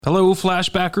Hello,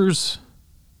 flashbackers.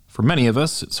 For many of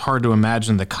us, it's hard to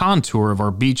imagine the contour of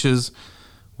our beaches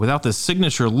without the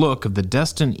signature look of the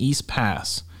Destin East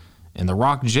Pass and the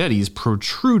rock jetties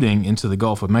protruding into the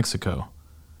Gulf of Mexico.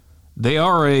 They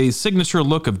are a signature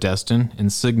look of Destin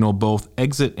and signal both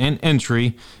exit and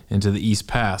entry into the East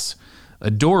Pass, a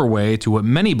doorway to what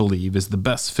many believe is the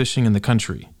best fishing in the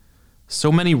country.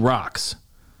 So many rocks.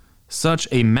 Such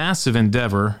a massive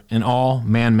endeavor and all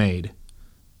man-made.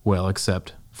 Well,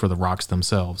 except for the rocks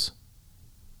themselves.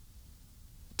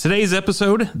 Today's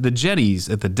episode, the jetties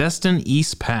at the Destin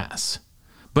East Pass.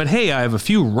 But hey, I have a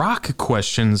few rock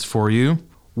questions for you.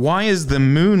 Why is the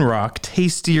moon rock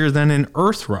tastier than an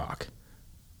earth rock?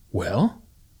 Well,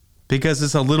 because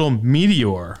it's a little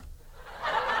meteor.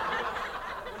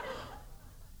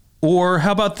 Or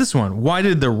how about this one? Why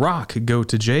did the rock go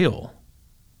to jail?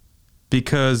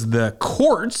 Because the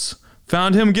courts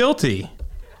found him guilty.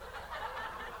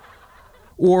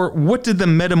 Or what did the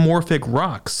metamorphic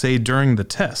rock say during the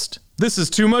test? This is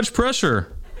too much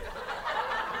pressure.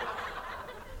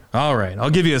 All right,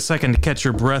 I'll give you a second to catch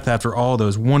your breath after all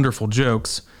those wonderful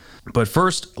jokes. But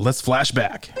first, let's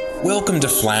flashback. Welcome to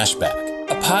Flashback,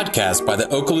 a podcast by the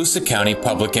Okaloosa County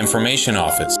Public Information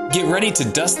Office. Get ready to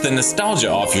dust the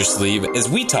nostalgia off your sleeve as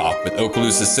we talk with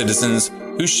Okaloosa citizens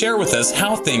who share with us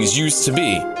how things used to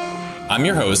be. I'm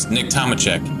your host, Nick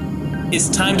Tomachek. It's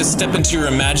time to step into your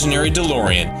imaginary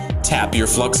DeLorean, tap your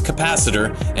flux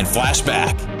capacitor, and flash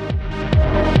back.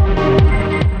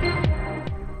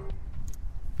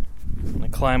 I'm gonna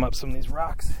climb up some of these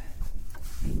rocks.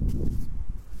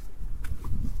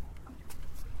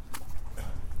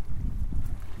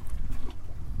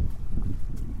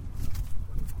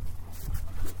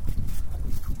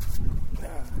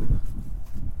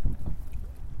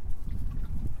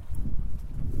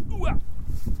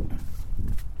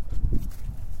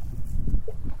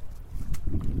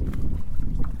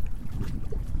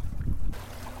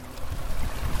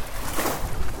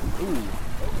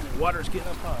 Water's getting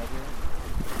up high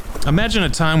here. Imagine a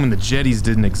time when the jetties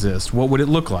didn't exist. What would it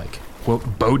look like? Will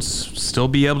boats still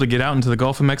be able to get out into the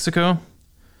Gulf of Mexico?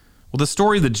 Well, the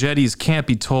story of the jetties can't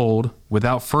be told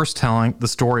without first telling the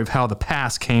story of how the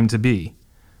pass came to be.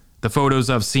 The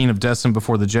photos I've seen of Destin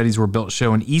before the jetties were built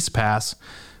show an East Pass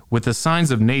with the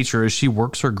signs of nature as she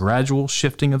works her gradual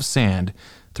shifting of sand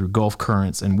through Gulf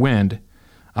currents and wind.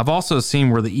 I've also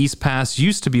seen where the East Pass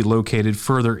used to be located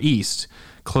further east,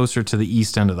 closer to the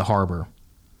east end of the harbor.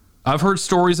 I've heard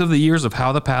stories of the years of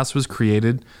how the pass was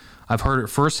created. I've heard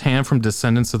it firsthand from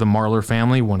descendants of the Marler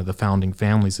family, one of the founding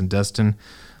families in Destin.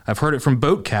 I've heard it from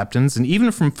boat captains and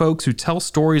even from folks who tell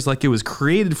stories like it was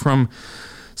created from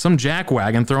some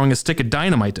jackwagon throwing a stick of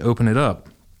dynamite to open it up.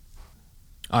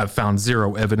 I've found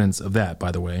zero evidence of that,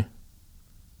 by the way.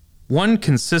 One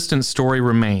consistent story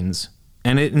remains,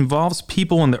 and it involves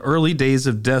people in the early days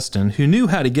of Destin who knew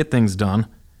how to get things done.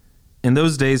 In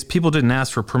those days, people didn't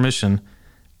ask for permission.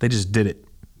 They just did it.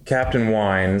 Captain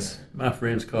Wines. My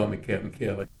friends call me Captain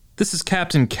Kelly. This is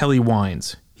Captain Kelly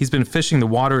Wines. He's been fishing the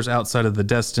waters outside of the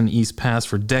Destin East Pass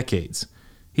for decades.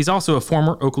 He's also a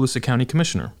former Okaloosa County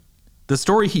Commissioner. The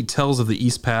story he tells of the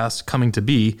East Pass coming to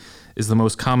be is the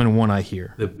most common one I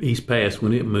hear. The East Pass,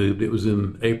 when it moved, it was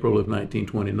in April of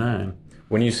 1929.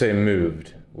 When you say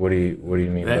moved, what do you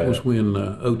mean by that? That was when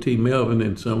O.T. Melvin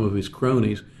and some of his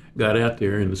cronies got out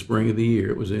there in the spring of the year.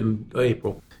 It was in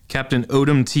April. Captain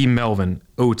Odom T. Melvin,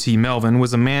 O.T. Melvin,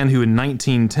 was a man who in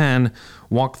 1910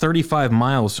 walked 35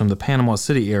 miles from the Panama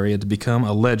City area to become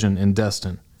a legend in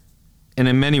Destin. And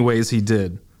in many ways he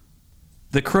did.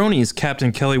 The cronies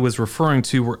Captain Kelly was referring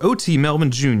to were O.T.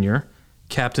 Melvin Jr.,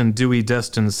 Captain Dewey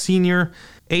Destin Sr.,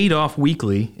 Adolph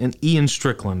Weekly, and Ian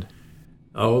Strickland.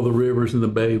 All the rivers in the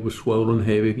bay was swollen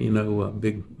heavy,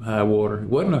 big high water. It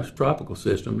wasn't a tropical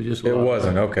system. It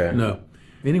wasn't, okay. No.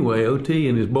 Anyway, O.T.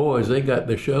 and his boys, they got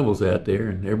their shovels out there,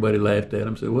 and everybody laughed at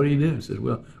them, said, "What are you doing?" I said,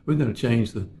 "Well, we're going to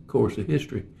change the course of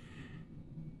history."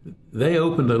 They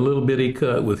opened a little bitty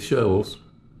cut with shovels,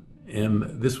 and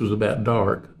this was about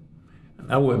dark.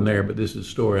 I wasn't there, but this is a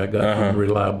story I got from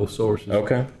reliable sources.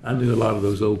 Okay. I knew a lot of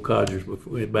those old codgers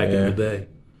back in the day.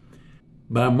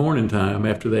 By morning time,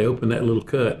 after they opened that little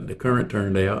cut, the current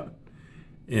turned out,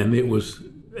 and it was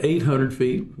 800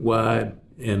 feet wide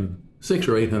and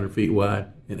 600 or 800 feet wide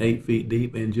and 8 feet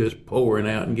deep and just pouring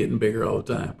out and getting bigger all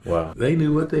the time. Wow. They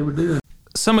knew what they were doing.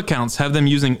 Some accounts have them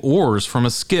using oars from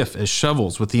a skiff as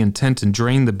shovels with the intent to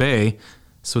drain the bay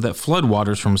so that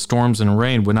floodwaters from storms and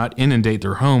rain would not inundate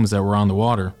their homes that were on the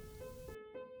water.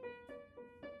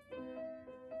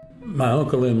 My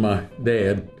uncle and my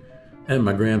dad and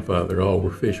my grandfather all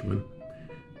were fishermen.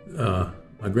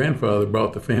 My grandfather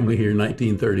brought the family here in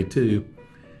 1932,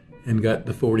 and got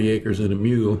the 40 acres and a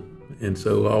mule. And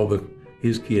so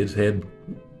his kids had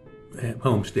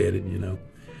homesteaded, you know.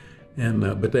 And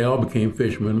but they all became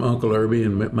fishermen. My Uncle Irby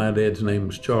and my dad's name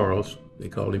was Charles. They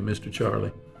called him Mr.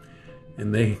 Charlie.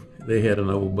 And they had an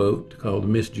old boat called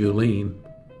Miss Julene.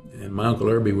 And my Uncle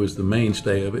Irby was the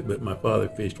mainstay of it, but my father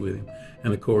fished with him.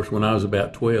 And of course, when I was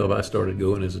about 12, I started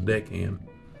going as a deckhand.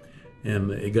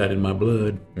 And it got in my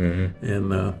blood. Mm-hmm.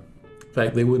 And in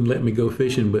fact, they wouldn't let me go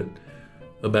fishing but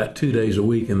about 2 days a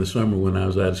week in the summer when I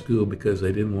was out of school because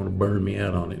they didn't want to burn me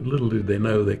out on it. Little did they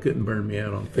know they couldn't burn me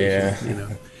out on fishing, you know.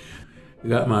 I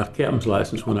got my captain's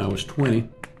license when I was 20,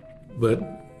 but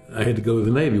I had to go to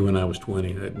the Navy when I was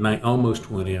 20. At almost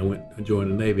 20, I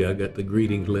joined the Navy. I got the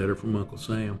greetings letter from Uncle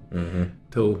Sam. Mm-hmm.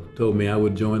 Told me I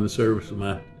would join the service of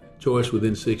my choice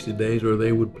within 60 days or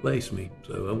they would place me.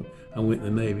 So I went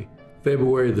in the Navy.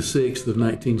 February the 6th of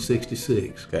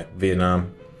 1966. Okay,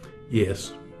 Vietnam.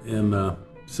 Yes, and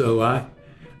so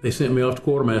they sent me off to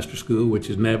quartermaster school, which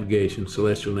is navigation,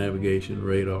 celestial navigation,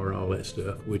 radar, all that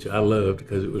stuff, which I loved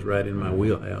because it was right in my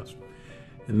wheelhouse.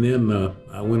 And then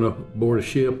I went aboard a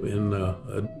ship in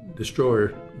a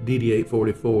destroyer,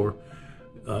 DD-844,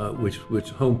 which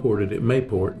homeported at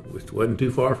Mayport, which wasn't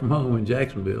too far from home in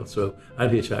Jacksonville. So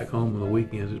I'd hitchhike home on the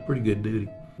weekends. It was pretty good duty.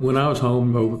 When I was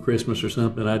home over Christmas or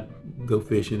something, I'd go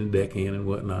fishing and deckhand and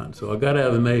whatnot. So I got out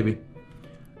of the Navy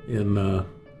in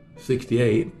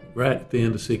 68, right at the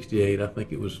end of 68. I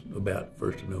think it was about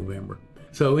 1st of November.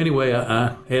 So anyway,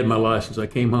 I had my license. I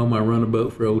came home. I run a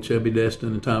boat for old Chubby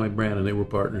Destin and Tommy Brandon. They were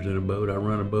partners in a boat. I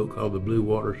run a boat called the Blue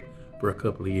Waters for a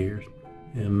couple of years.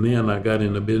 And then I got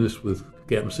into business with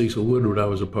Captain Cecil Woodward. I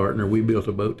was a partner. We built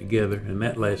a boat together, and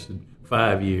that lasted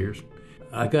 5 years.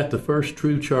 I got the first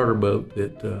true charter boat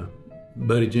that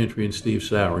Buddy Gentry and Steve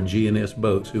Sauer and G&S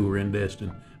Boats, who were in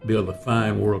Destin, built a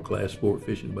fine world-class sport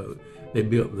fishing boat. They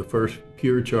built the first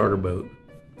pure charter boat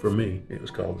for me. It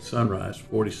was called the Sunrise,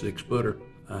 46-footer.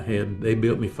 They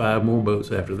built me 5 more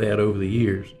boats after that over the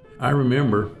years. I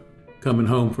remember coming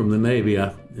home from the Navy,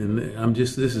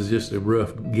 this is just a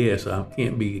rough guess. I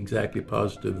can't be exactly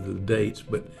positive of the dates,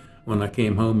 but when I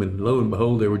came home, and lo and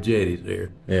behold, there were jetties there.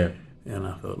 Yeah. And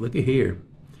I thought, look at here.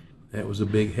 That was a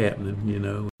big happening, you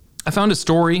know. I found a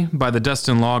story by the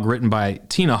Destin Log written by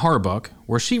Tina Harbuck,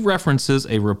 where she references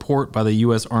a report by the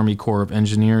U.S. Army Corps of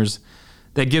Engineers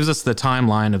that gives us the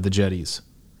timeline of the jetties.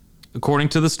 According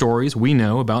to the stories we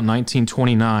know, about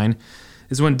 1929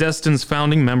 is when Destin's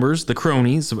founding members, the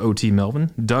cronies of O.T.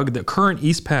 Melvin, dug the current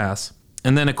East Pass.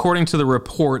 And then according to the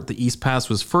report, the East Pass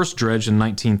was first dredged in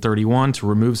 1931 to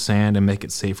remove sand and make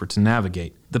it safer to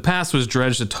navigate. The pass was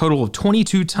dredged a total of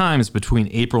 22 times between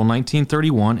April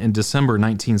 1931 and December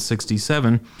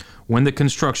 1967, when the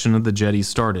construction of the jetty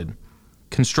started.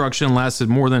 Construction lasted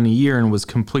more than a year and was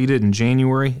completed in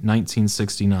January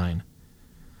 1969.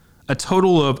 A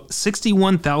total of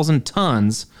 61,000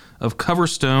 tons of cover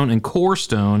stone and core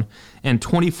stone and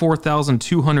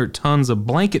 24,200 tons of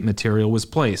blanket material was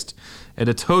placed, at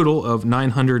a total of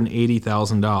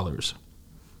 $980,000.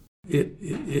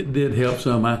 It did help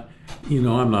some. I'm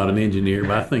not an engineer,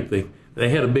 but I think they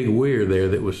had a big weir there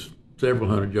that was several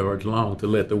hundred yards long to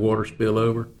let the water spill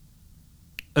over.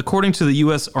 According to the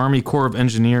U.S. Army Corps of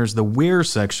Engineers, the weir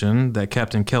section that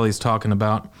Captain Kelly's talking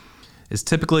about is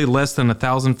typically less than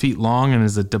 1,000 feet long and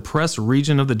is a depressed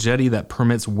region of the jetty that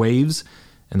permits waves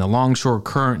and the longshore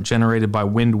current generated by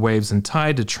wind waves and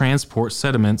tide to transport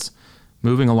sediments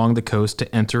moving along the coast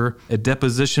to enter a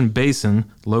deposition basin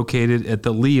located at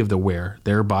the lee of the weir,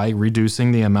 thereby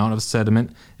reducing the amount of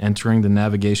sediment entering the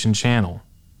navigation channel.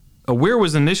 A weir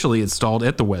was initially installed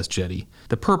at the West Jetty.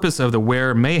 The purpose of the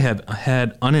weir may have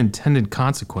had unintended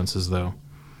consequences, though.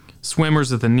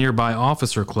 Swimmers at the nearby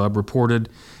Officer Club reported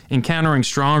encountering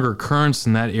stronger currents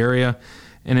in that area,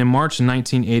 and in March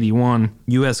 1981,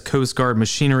 U.S. Coast Guard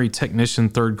Machinery Technician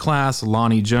 3rd Class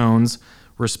Lonnie Jones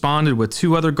responded with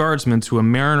 2 other guardsmen to a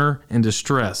mariner in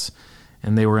distress,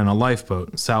 and they were in a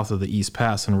lifeboat south of the East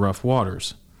Pass in rough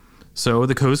waters. So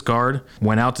the Coast Guard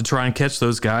went out to try and catch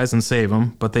those guys and save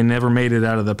them, but they never made it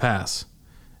out of the pass.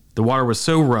 The water was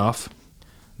so rough,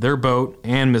 their boat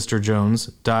and Mr. Jones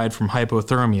died from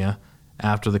hypothermia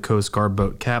after the Coast Guard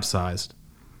boat capsized.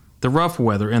 The rough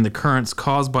weather and the currents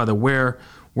caused by the weir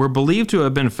were believed to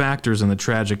have been factors in the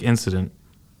tragic incident.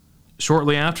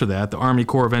 Shortly after that, the Army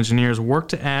Corps of Engineers worked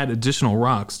to add additional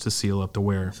rocks to seal up the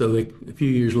weir. So a few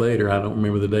years later, I don't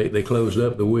remember the date, they closed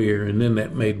up the weir, and then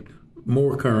that made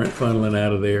more current funneling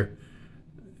out of there,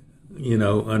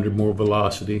 under more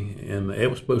velocity. And it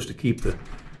was supposed to keep the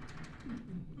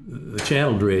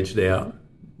channel dredged out,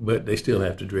 but they still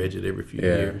have to dredge it every few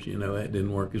Yeah. years. You know, that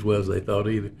didn't work as well as they thought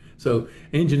either. So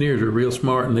engineers are real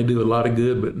smart, and they do a lot of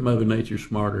good, but Mother Nature's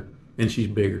smarter, and she's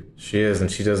bigger. She is, and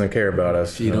she doesn't care about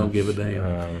us. She don't give a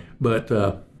damn. But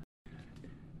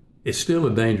it's still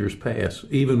a dangerous pass,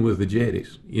 even with the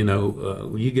jetties. You know,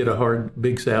 when you get a hard,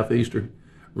 big southeaster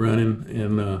running,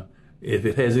 and if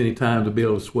it has any time to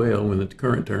build a swell when the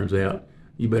current turns out,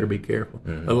 you better be careful.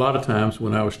 Mm-hmm. A lot of times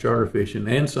when I was charter fishing,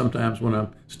 and sometimes when I'm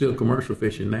still commercial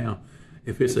fishing now,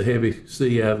 if it's a heavy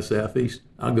sea out of the southeast,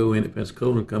 I'll go in at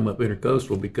Pensacola and come up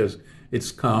intercoastal because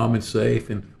it's calm and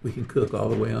safe, and we can cook all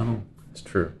the way on home. It's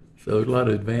true. So there's a lot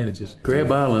of advantages.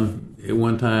 Crab Island at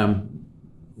one time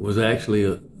was actually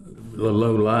a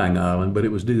low-lying island, but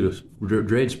it was due to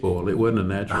dredge spoil. It wasn't a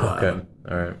natural island.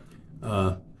 All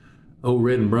right. Old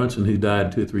Red and Brunson, who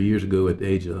died 2 or 3 years ago at the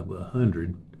age of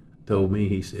 100, told me,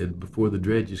 he said, before the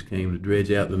dredges came to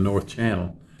dredge out the North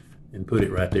Channel and put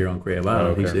it right there on Crab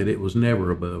Island, he said it was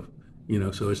never above, you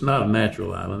know, so it's not a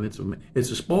natural island. It's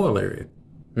a spoil area.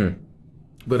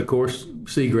 But, of course,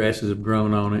 seagrasses have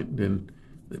grown on it, and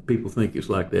people think it's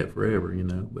like that forever, you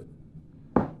know. But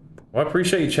Well, I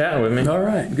appreciate you chatting with me. all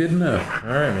right, good enough. All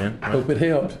right, man. Hope it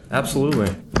helped.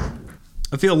 Absolutely.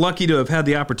 I feel lucky to have had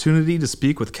the opportunity to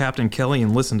speak with Captain Kelly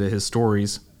and listen to his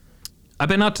stories. I've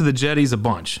been out to the Jetties a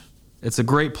bunch. It's a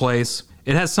great place.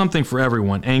 It has something for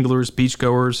everyone, anglers,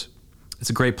 beachgoers. It's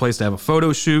a great place to have a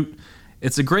photo shoot.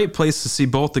 It's a great place to see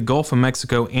both the Gulf of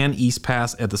Mexico and East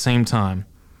Pass at the same time.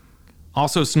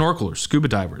 Also snorkelers, scuba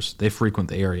divers, they frequent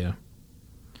the area.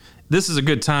 This is a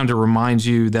good time to remind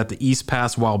you that the East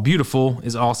Pass, while beautiful,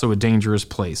 is also a dangerous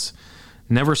place.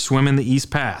 Never swim in the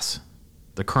East Pass.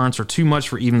 The currents are too much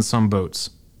for even some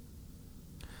boats.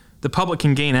 The public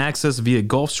can gain access via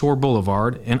Gulf Shore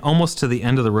Boulevard, and almost to the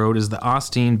end of the road is the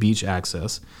Austin Beach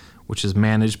Access, which is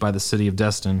managed by the city of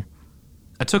Destin.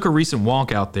 I took a recent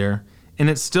walk out there, and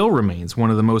it still remains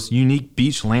one of the most unique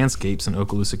beach landscapes in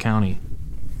Okaloosa County.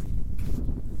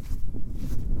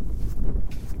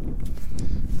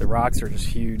 The rocks are just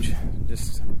huge,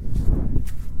 just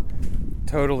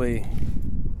totally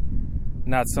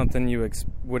not something you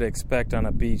would expect on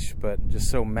a beach, but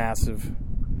just so massive.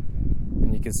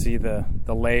 And you can see the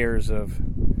layers of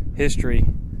history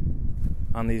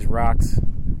on these rocks.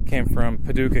 Came from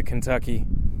Paducah, Kentucky.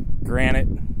 Granite,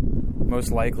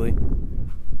 most likely.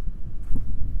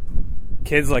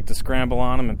 Kids like to scramble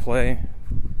on them and play.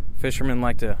 Fishermen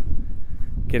like to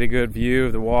get a good view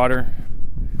of the water.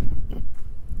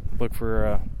 Look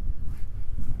for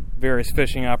various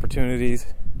fishing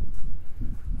opportunities.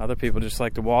 Other people just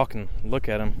like to walk and look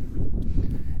at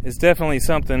them. It's definitely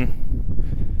something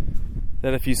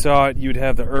that if you saw it, you'd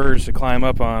have the urge to climb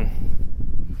up on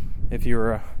if you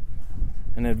were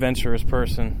an adventurous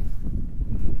person.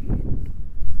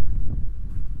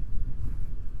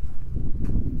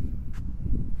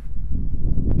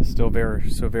 It's still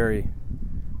very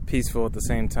peaceful at the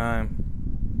same time.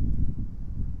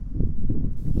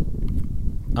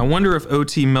 I wonder if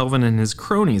O.T. Melvin and his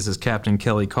cronies, as Captain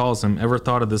Kelly calls them, ever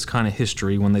thought of this kind of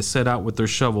history when they set out with their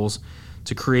shovels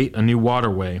to create a new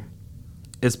waterway.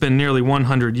 It's been nearly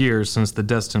 100 years since the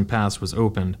Destin Pass was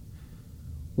opened.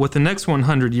 What the next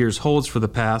 100 years holds for the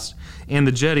past and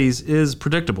the jetties is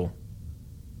predictable.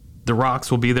 The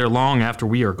rocks will be there long after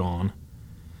we are gone,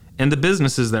 and the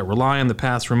businesses that rely on the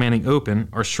pass remaining open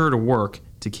are sure to work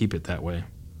to keep it that way.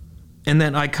 And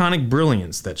that iconic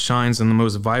brilliance that shines in the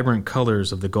most vibrant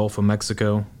colors of the Gulf of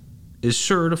Mexico is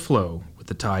sure to flow with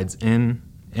the tides in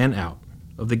and out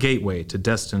of the gateway to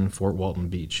Destin Fort Walton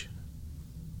Beach.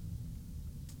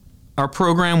 Our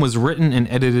program was written and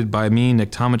edited by me, Nick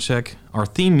Tomachek. Our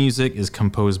theme music is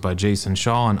composed by Jason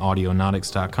Shaw on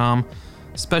Audionautics.com.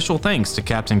 Special thanks to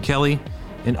Captain Kelly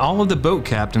and all of the boat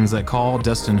captains that call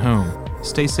Destin home.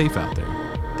 Stay safe out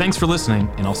there. Thanks for listening,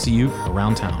 and I'll see you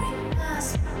around town.